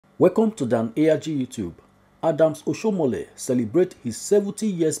Welcome to Dan ARG YouTube. Adams Oshiomhole celebrate his 70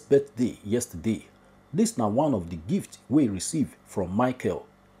 years birthday yesterday. This now one of the gifts we received from Michael.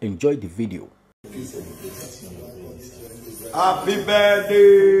 Enjoy the video. Happy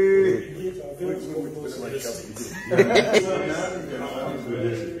birthday!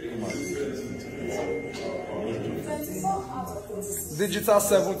 Digital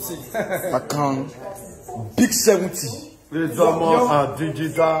 70. Account. Big 70. Digital.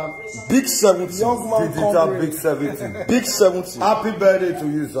 Big 70. Young man Digital corporate. big 70. Big 70. Happy birthday to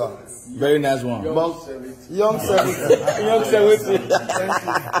you, sir. Very nice one. Young 70. Young 70.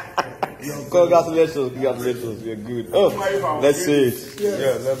 Congratulations, congratulations, you're good. Oh, let's see it.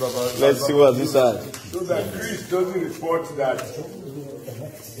 Yeah, Let's see what's inside. So that Chris doesn't report that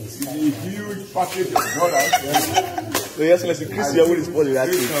it's a huge package of dollars. So yes, let's see. Chris, you always report the right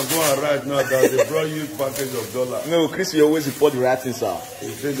Chris thing. can go and write now that they brought you package of dollars. No, Chris, you always report the right thing, sir.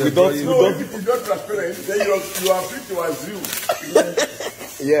 We don't. No, if it's not transparent, then you are free to assume.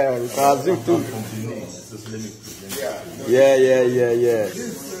 Yeah, we can assume too. Yeah.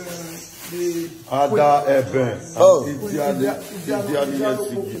 Ada Eben. Oh.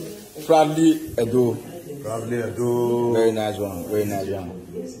 Proudly Edo. Probably Edo. Very nice one. Very nice one.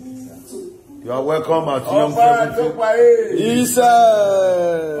 You are welcome at Young Oba 70. Atokpae. Isa.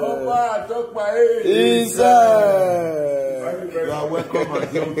 Oba Atokpae. Isa. You are welcome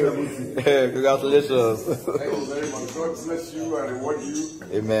at Young 70. Congratulations. Thank you very much. God bless you and reward you.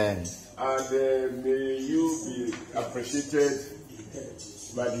 Amen. And may you be appreciated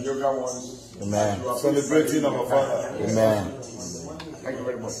by the younger ones. Amen. You are Celebrating our father. Amen. Thank you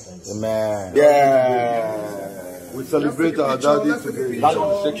very much. Amen. Yeah. We celebrate our daddy today. I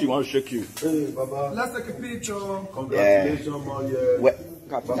want to shake you. I want to shake you. Hey, Baba. Let's take a picture. Congratulations, my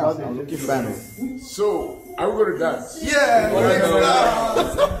yeah. I'm looking fine. So, are we going to dance? Yeah.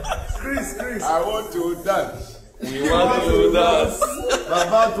 Chris. I want to dance. We want to dance.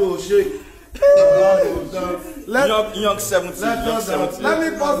 Baba to shake. Baba to dance. Young 70. Young 70. Let me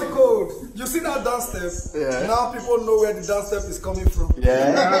pass the code. You see that dance step? Yeah. Now people know where the dance step is coming from.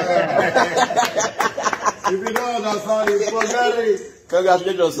 Yeah. If you don't understand it, forget it.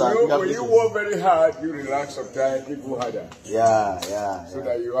 Congratulations, sir. You know, when you work very hard, you relax sometimes, you go harder. Yeah. So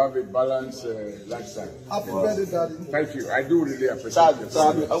that you have a balanced lifestyle. Happy birthday, Daddy. Thank you. I do really appreciate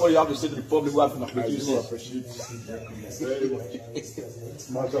Sir, it. I want you have to say to the public what happened. I do appreciate it very much.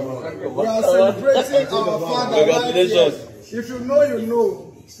 We are celebrating our father. Congratulations. If you know, you know.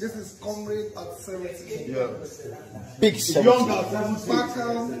 This is comrade at 70. Yeah. Big 70. Young at 70. Back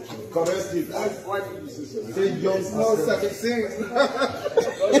down. Correct it. Why did you say so? Say young No, at 70.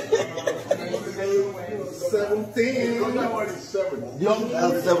 17. That one is 7. Young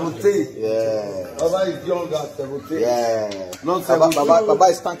at 17. Yeah. Baba is young at 17. Yeah. Not Baba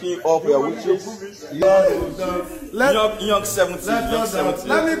is thanking you all for your wishes. Young Young 70. Young 70.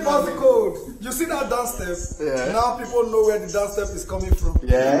 Let me pass the code. You see that dance step? Yeah. Now people know where the dance step is coming from.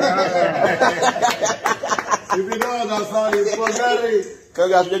 Yeah. If you don't understand it, forget it.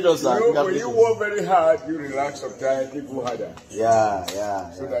 Congratulations, sir. You know, when you work very hard, you relax sometimes, you go harder. Yeah.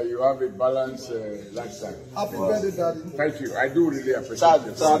 So that you have a balanced lifestyle. Happy birthday, Daddy. Thank you. I do really appreciate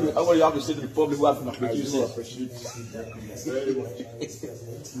Sir, it. I want you have to say to the public what happened. I do appreciate it very much.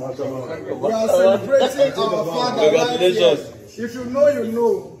 We are celebrating our father. Congratulations. If you know, you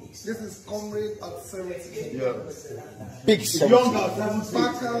know. This is comrade at 70. Yeah. Big 70. Young at 70.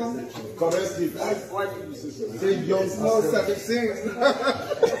 Back down. Correct it. Why did you say so? Say young No, 17.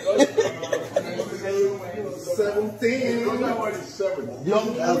 17. That one is 7.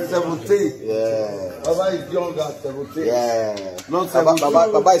 Young at 17. Yeah. Baba is young at 17. Yeah. Not 17.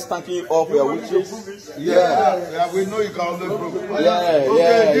 Baba is thanking you all for your wishes. Yeah, we know you can only prove it. Yeah.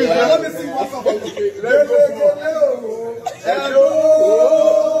 Let me see what's up. Let's go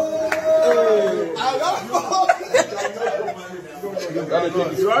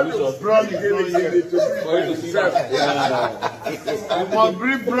You have to bring it to You must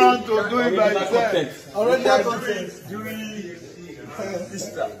bring brand to do it by itself. Already have content. during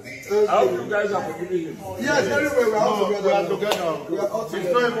Easter. How you guys are forgiving him? Yes, very well. We are all We are together. together. He's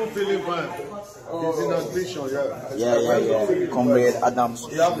not even feeling fine. He's in addiction, yeah. Yeah. Comrade Adams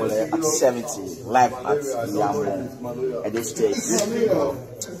Oshiomhole at 70, live at Oshiomhole, Edo State.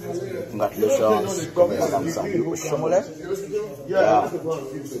 Congratulations, Comrade Adams Oshiomhole. Yeah.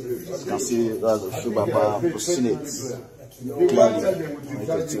 You can see that's Oshubaba Prosinate. Clearly,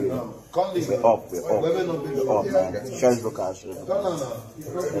 we're up, man. Share broadcast.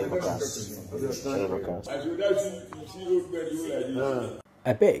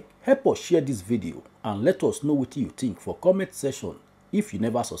 I beg, help us share this video and let us know what you think for comment section. If you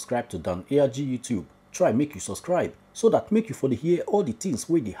never subscribe to Dan ARG YouTube, try make you subscribe so that make you for the hear all the things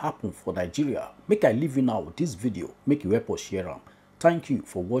wey dey happen for Nigeria. Make I leave you now with this video, make you help us share am. Thank you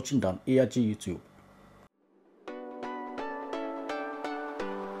for watching Dan ARG YouTube.